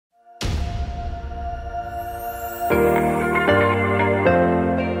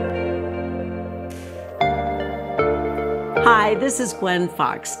Hi, this is Gwen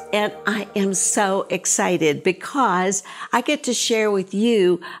Fox, and I am so excited because I get to share with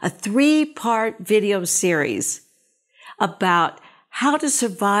you a 3-part video series about how to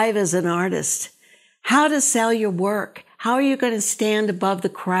survive as an artist, how to sell your work, how are you going to stand above the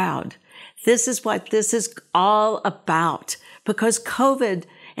crowd. This is what this is all about, because COVID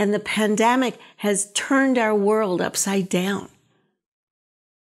and the pandemic has turned our world upside down.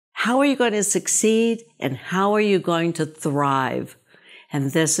 How are you going to succeed, and how are you going to thrive?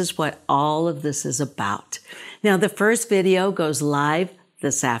 And this is what all of this is about. Now, the first video goes live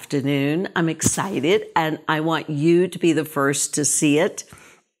this afternoon. I'm excited, and I want you to be the first to see it.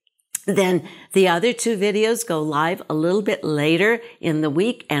 Then the other 2 videos go live a little bit later in the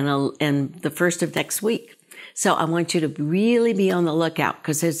week and the first of next week. So I want you to really be on the lookout,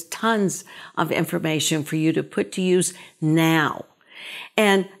 because there's tons of information for you to put to use now.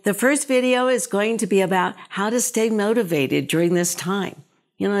 And the first video is going to be about how to stay motivated during this time.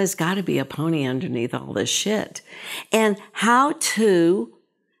 You know, there's got to be a pony underneath all this shit. And how to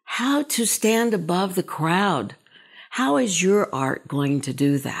stand above the crowd. How is your art going to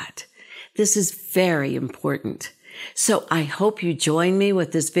do that? This is very important. So I hope you join me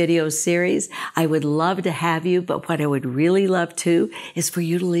with this video series. I would love to have you, but what I would really love too is for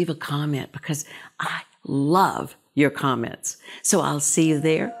you to leave a comment, because I love your comments. So I'll see you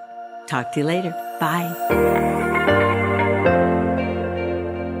there. Talk to you later. Bye.